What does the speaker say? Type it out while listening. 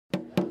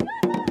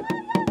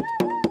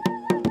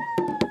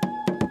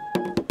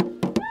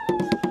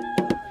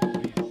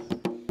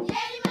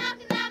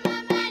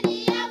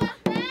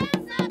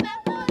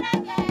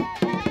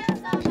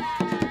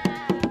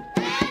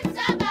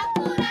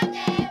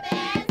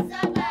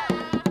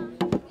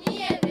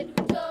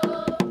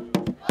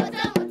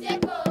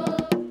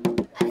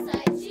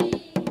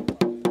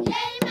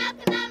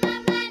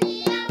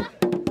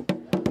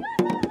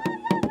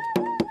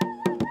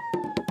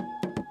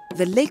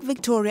The Lake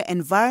Victoria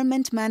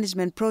Environment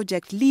Management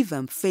Project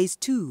LEVAMP Phase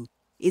 2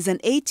 is an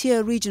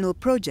 8-year regional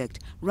project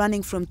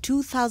running from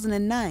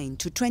 2009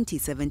 to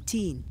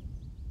 2017.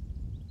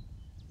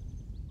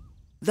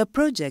 The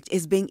project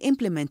is being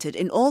implemented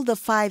in all the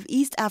 5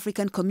 East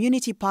African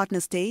Community Partner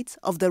States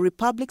of the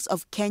Republics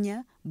of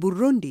Kenya,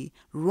 Burundi,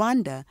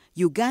 Rwanda,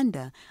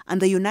 Uganda, and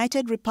the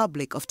United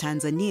Republic of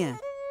Tanzania.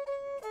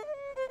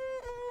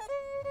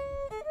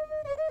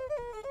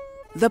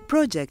 The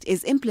project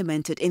is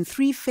implemented in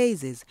 3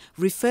 phases,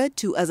 referred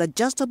to as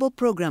Adjustable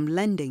Program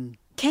Lending.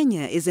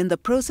 Kenya is in the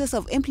process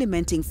of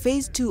implementing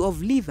Phase 2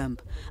 of LEVAMP,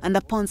 and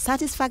upon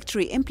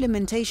satisfactory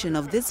implementation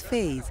of this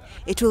phase,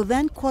 it will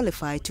then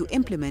qualify to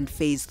implement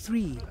Phase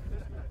 3.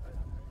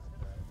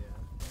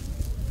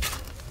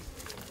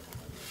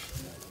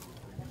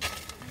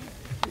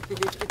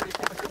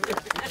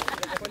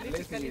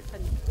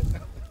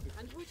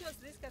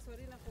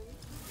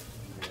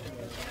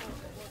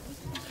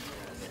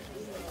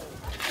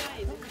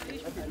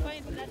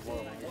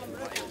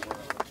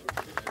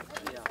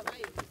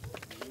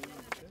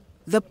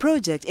 The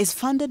project is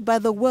funded by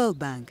the World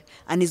Bank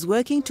and is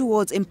working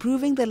towards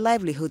improving the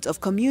livelihoods of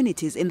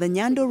communities in the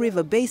Nyando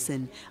River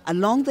Basin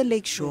along the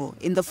lakeshore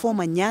in the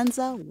former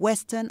Nyanza,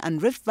 Western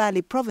and Rift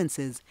Valley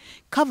provinces,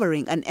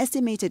 covering an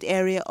estimated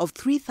area of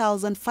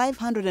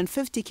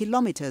 3,550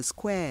 kilometers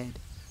squared.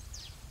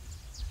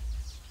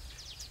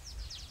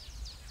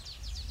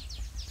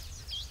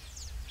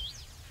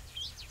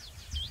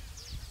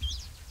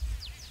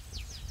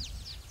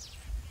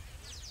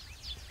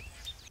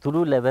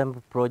 Through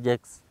LEVAMP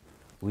projects,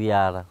 we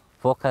are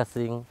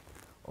focusing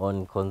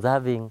on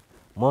conserving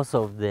most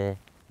of the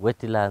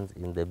wetlands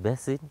in the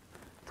basin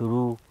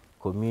through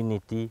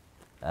community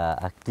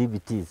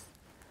activities.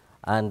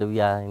 And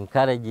we are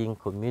encouraging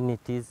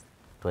communities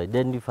to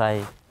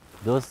identify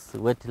those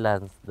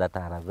wetlands that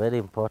are very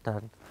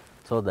important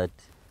so that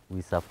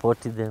we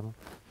support them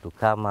to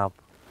come up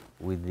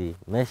with the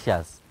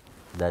measures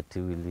that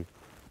will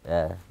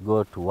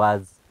go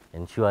towards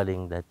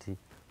ensuring that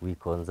we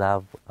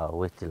conserve our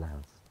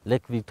wetlands.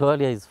 Lake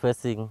Victoria is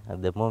facing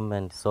at the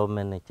moment so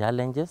many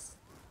challenges,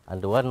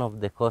 and one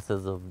of the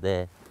causes of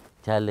the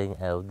challenge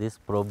of these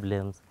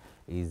problems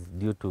is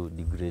due to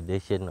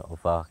degradation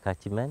of our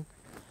catchment,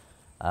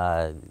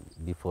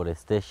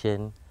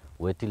 deforestation,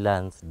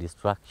 wetlands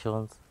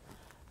destructions,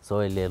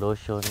 soil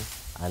erosion,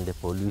 and the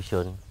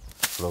pollution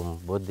from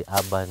both the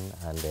urban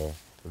and the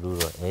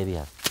rural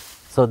areas.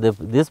 So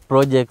this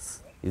project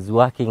is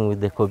working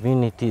with the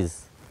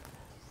communities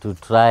to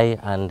try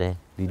and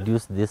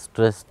reduce this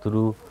stress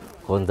through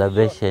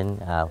conservation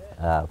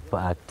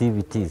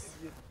activities.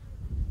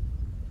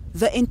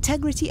 The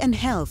integrity and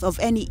health of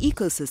any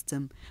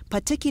ecosystem,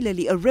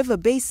 particularly a river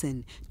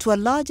basin, to a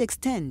large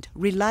extent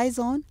relies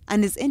on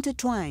and is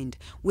intertwined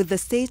with the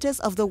status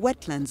of the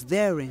wetlands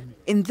therein.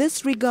 In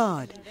this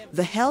regard,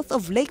 the health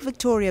of Lake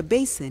Victoria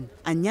Basin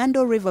and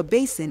Nyando River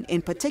Basin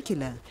in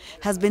particular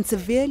has been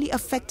severely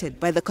affected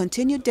by the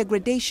continued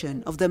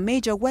degradation of the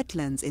major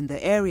wetlands in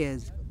the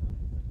areas.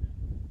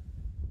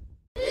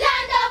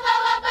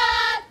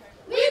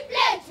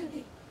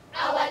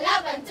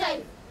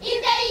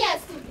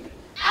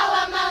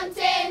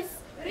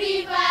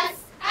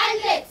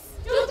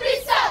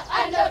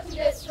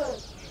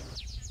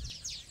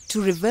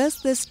 To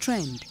reverse this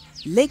trend,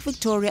 Lake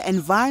Victoria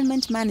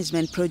Environment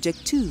Management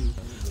Project 2,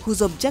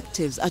 whose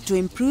objectives are to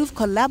improve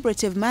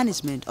collaborative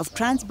management of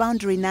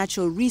transboundary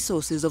natural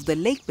resources of the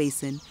lake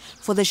basin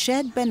for the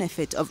shared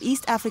benefit of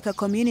East Africa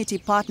Community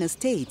Partner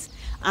States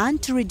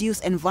and to reduce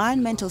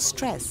environmental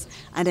stress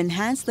and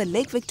enhance the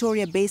Lake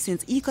Victoria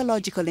Basin's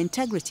ecological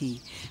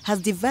integrity,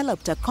 has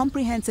developed a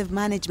comprehensive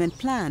management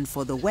plan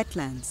for the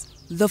wetlands.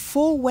 The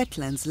 4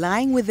 wetlands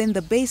lying within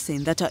the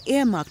basin that are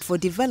earmarked for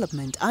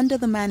development under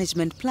the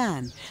management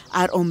plan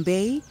are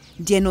Ombei,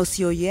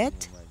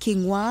 Dienosioyet,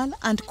 Kingwal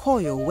and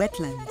Koyo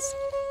wetlands.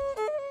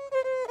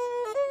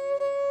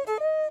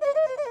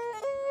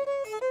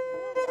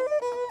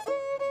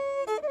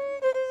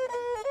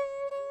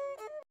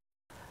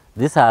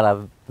 These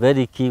are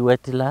very key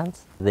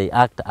wetlands. They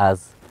act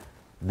as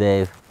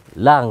the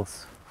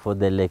lungs for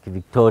the Lake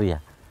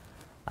Victoria.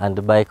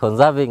 And by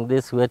conserving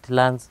these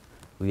wetlands,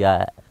 we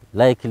are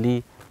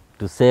likely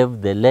to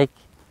save the lake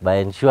by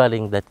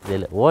ensuring that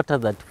the water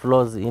that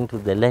flows into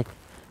the lake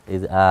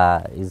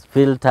is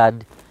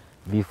filtered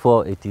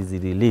before it is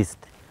released.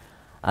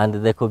 And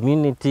the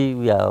community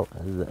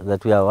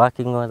that we are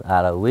working on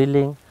are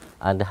willing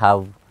and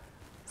have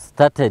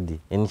started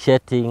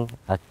initiating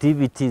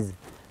activities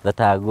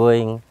that are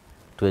going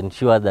to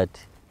ensure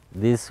that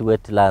these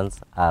wetlands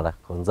are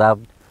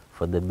conserved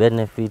for the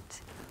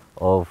benefit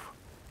of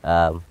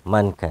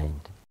mankind.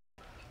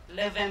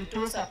 LEVAMP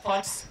 2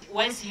 supports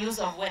wise use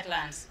of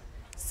wetlands,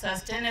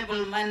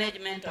 sustainable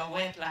management of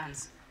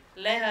wetlands.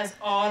 Let us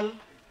all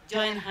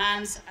join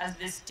hands, as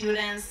the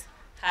students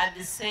had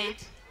said,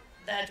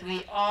 that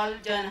we all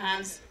join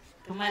hands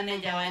to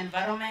manage our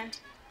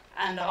environment,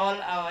 and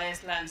all our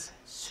wetlands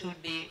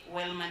should be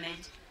well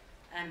managed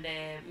and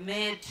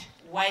made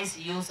wise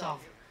use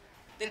of.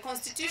 The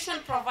Constitution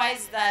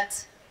provides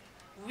that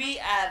we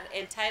are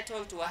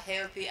entitled to a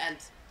healthy and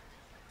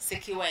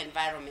secure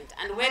environment.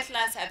 And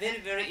wetlands are very,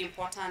 very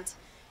important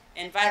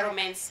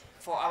environments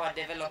for our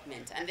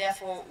development. And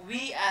therefore,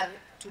 we are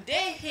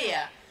today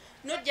here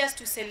not just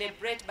to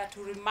celebrate, but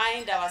to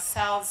remind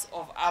ourselves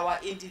of our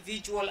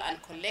individual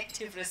and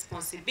collective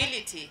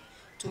responsibility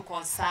to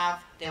conserve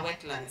the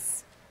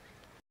wetlands.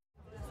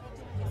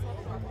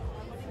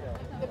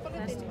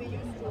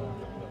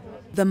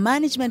 The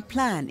management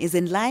plan is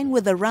in line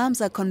with the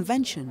Ramsar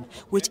Convention,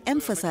 which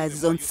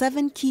emphasizes on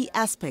 7 key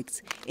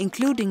aspects,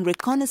 including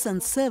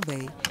reconnaissance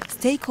survey,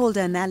 stakeholder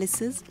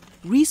analysis,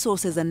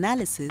 resources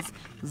analysis,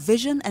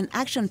 vision and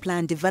action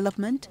plan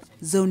development,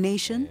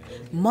 zonation,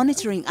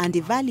 monitoring and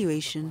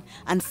evaluation,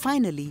 and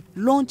finally,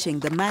 launching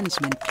the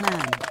management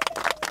plan.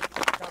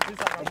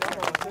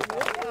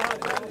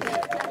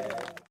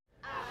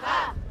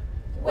 Aha!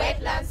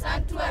 Wetlands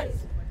and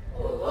tourism.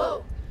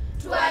 Oh,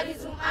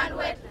 tourism and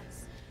wetlands.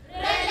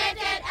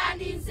 Related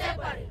and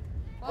inseparable,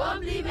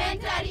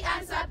 complementary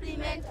and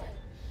supplementary,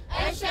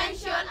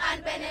 essential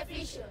and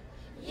beneficial.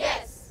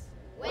 Yes,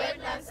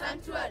 wetlands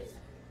and tourism.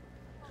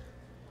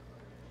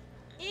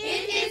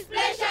 It is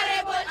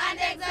pleasurable and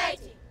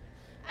exciting,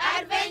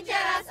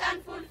 adventurous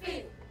and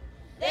fulfilling.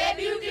 The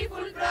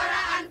beautiful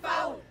flora and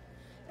fauna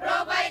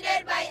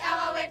provided by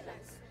our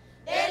wetlands,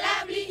 the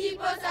lovely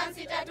hippos and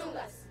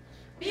sitatungas,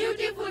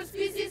 beautiful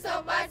species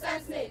of birds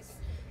and snakes,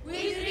 with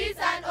reeds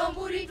and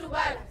omburi to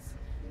balance,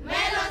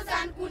 melons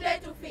and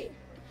kunde to feed.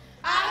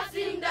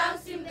 Upstream,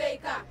 downstream they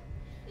come,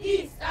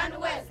 east and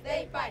west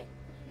they pine,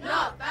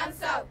 north and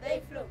south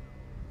they flow.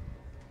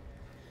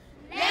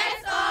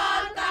 Let's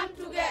all come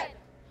together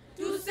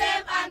to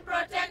save and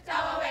protect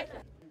our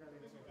wetlands.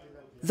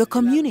 The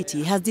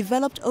community has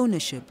developed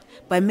ownership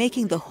by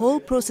making the whole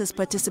process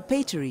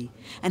participatory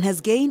and has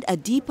gained a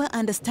deeper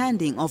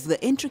understanding of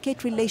the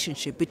intricate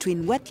relationship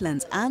between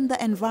wetlands and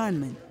the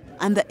environment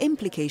and the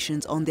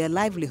implications on their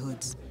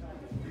livelihoods.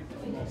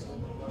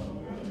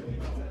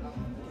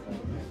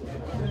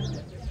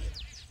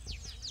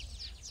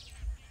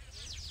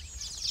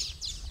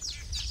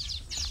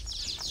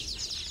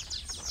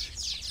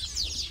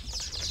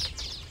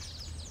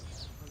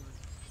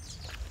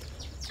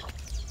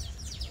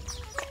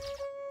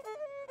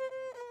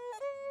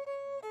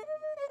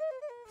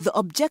 The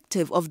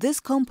objective of this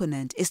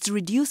component is to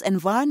reduce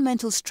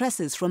environmental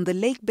stresses from the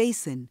lake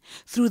basin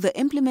through the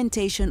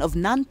implementation of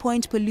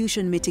non-point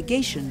pollution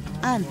mitigation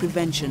and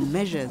prevention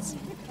measures.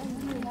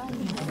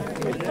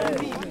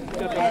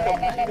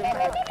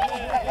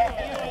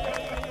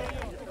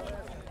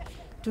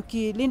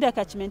 Tukilinda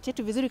catchment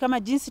yetu vizuri kama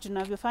jinsi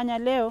tunavyofanya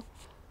leo,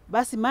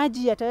 basi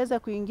maji yataweza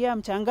kuingia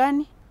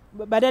mchangani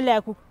badala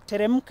ya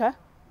kuteremka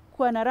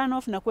kuwa na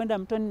runoff na kwenda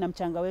mtoni na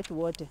mchanga wetu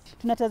wote.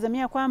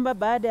 Tunatazamia kwamba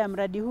baada ya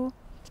mradi huu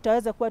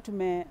tutaweza kuwa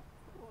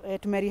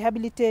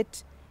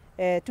tumerehabilitate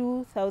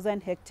 2,000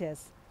 hectares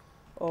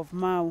of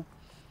Mau.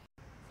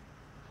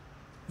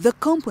 The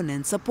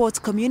component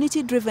supports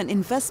community-driven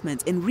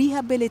investments in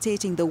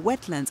rehabilitating the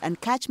wetlands and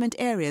catchment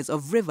areas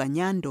of River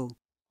Nyando.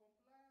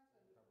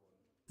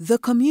 The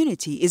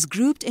community is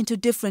grouped into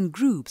different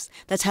groups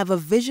that have a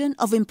vision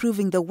of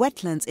improving the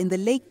wetlands in the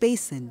lake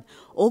basin,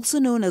 also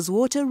known as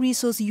water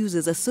resource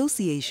users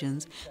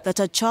associations, that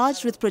are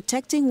charged with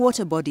protecting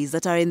water bodies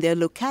that are in their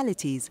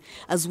localities,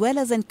 as well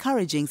as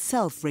encouraging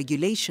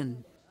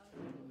self-regulation.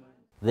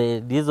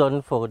 The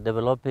reason for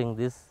developing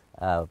this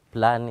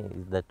plan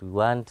is that we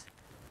want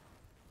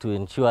to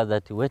ensure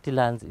that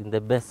wetlands in the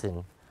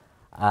basin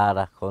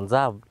are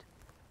conserved,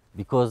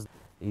 because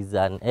it's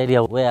an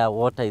area where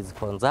water is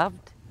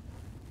conserved.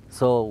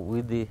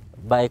 So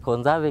by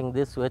conserving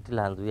these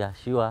wetlands, we are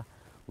sure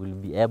we'll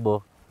be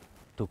able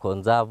to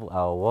conserve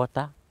our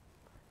water.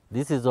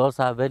 This is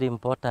also a very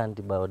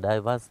important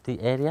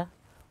biodiversity area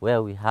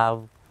where we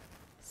have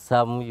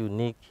some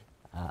unique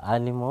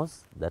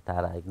animals that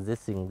are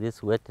existing in these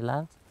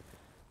wetlands.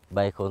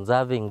 By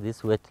conserving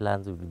these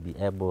wetlands, we'll be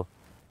able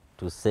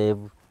to save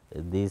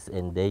these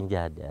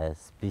endangered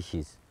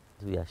species.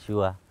 We are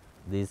sure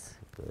these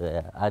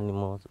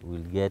animals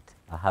will get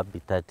a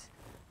habitat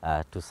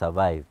to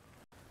survive.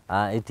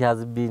 It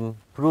has been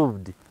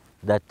proved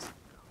that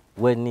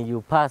when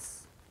you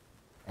pass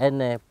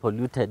any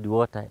polluted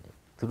water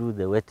through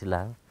the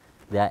wetlands,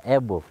 they are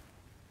able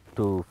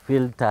to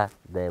filter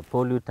the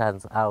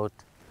pollutants out,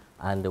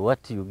 and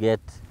what you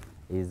get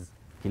is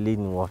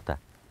clean water.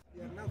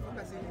 We are now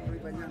focusing on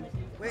River Nyando,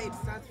 where it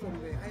starts from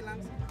the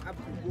highlands up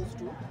to goes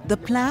to. The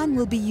plan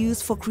will be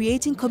used for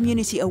creating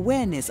community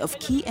awareness of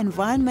key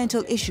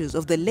environmental issues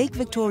of the Lake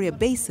Victoria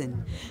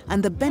Basin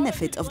and the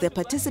benefit of their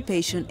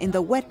participation in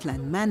the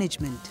wetland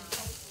management.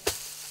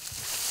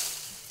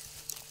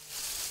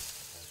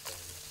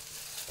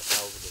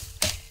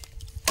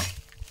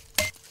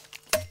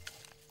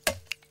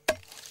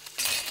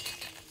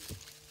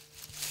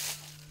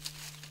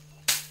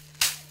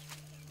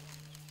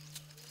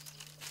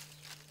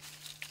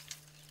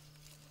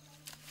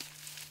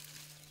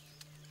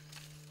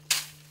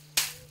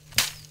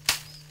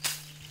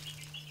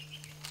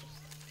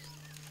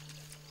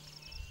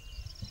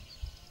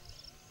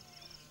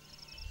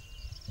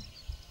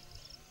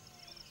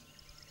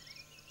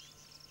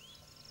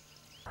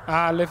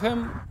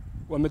 LFM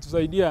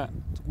wametusaidia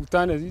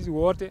tukutane sisi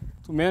wote,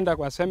 tumeenda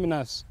kwa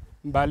seminars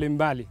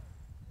mbalimbali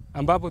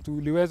ambapo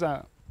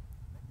tuliweza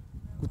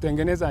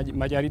kutengeneza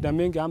majarida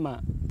mengi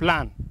ama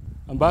plan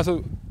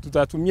ambazo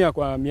tutatumia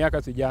kwa miaka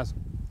zijazo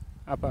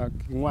hapa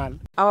King'wal.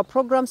 Our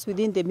programs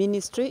within the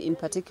ministry in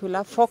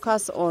particular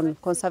focus on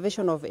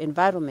conservation of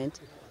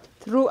environment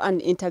through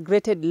an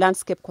integrated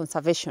landscape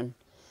conservation.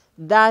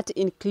 That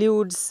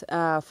includes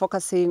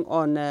focusing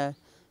on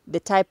the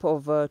type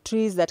of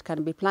trees that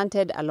can be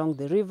planted along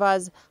the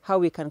rivers, how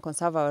we can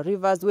conserve our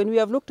rivers. When we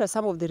have looked at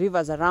some of the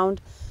rivers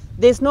around,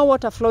 there's no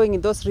water flowing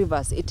in those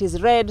rivers. It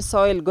is red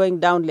soil going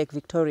down Lake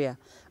Victoria.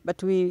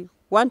 But we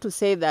want to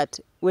say that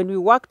when we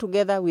work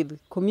together with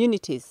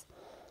communities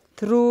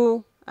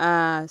through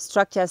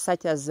structures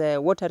such as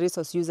Water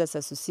Resource Users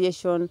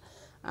Association,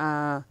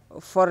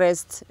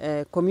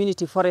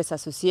 community forest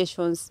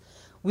associations,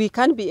 we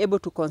can be able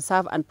to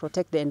conserve and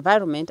protect the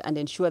environment and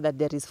ensure that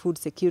there is food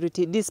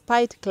security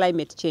despite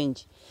climate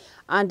change.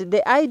 And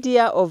the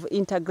idea of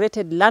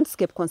integrated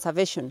landscape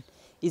conservation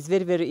is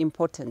very, very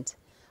important.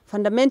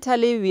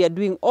 Fundamentally, we are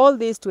doing all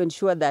this to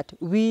ensure that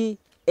we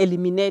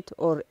eliminate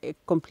or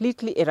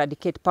completely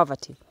eradicate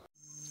poverty.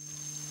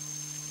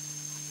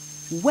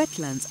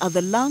 Wetlands are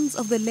the lungs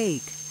of the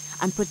lake,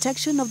 and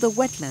protection of the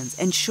wetlands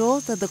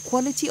ensures that the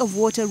quality of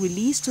water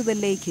released to the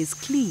lake is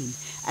clean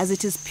as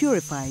it is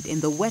purified in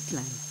the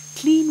wetland.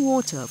 Clean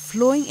water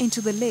flowing into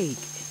the lake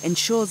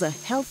ensures a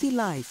healthy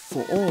life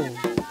for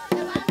all.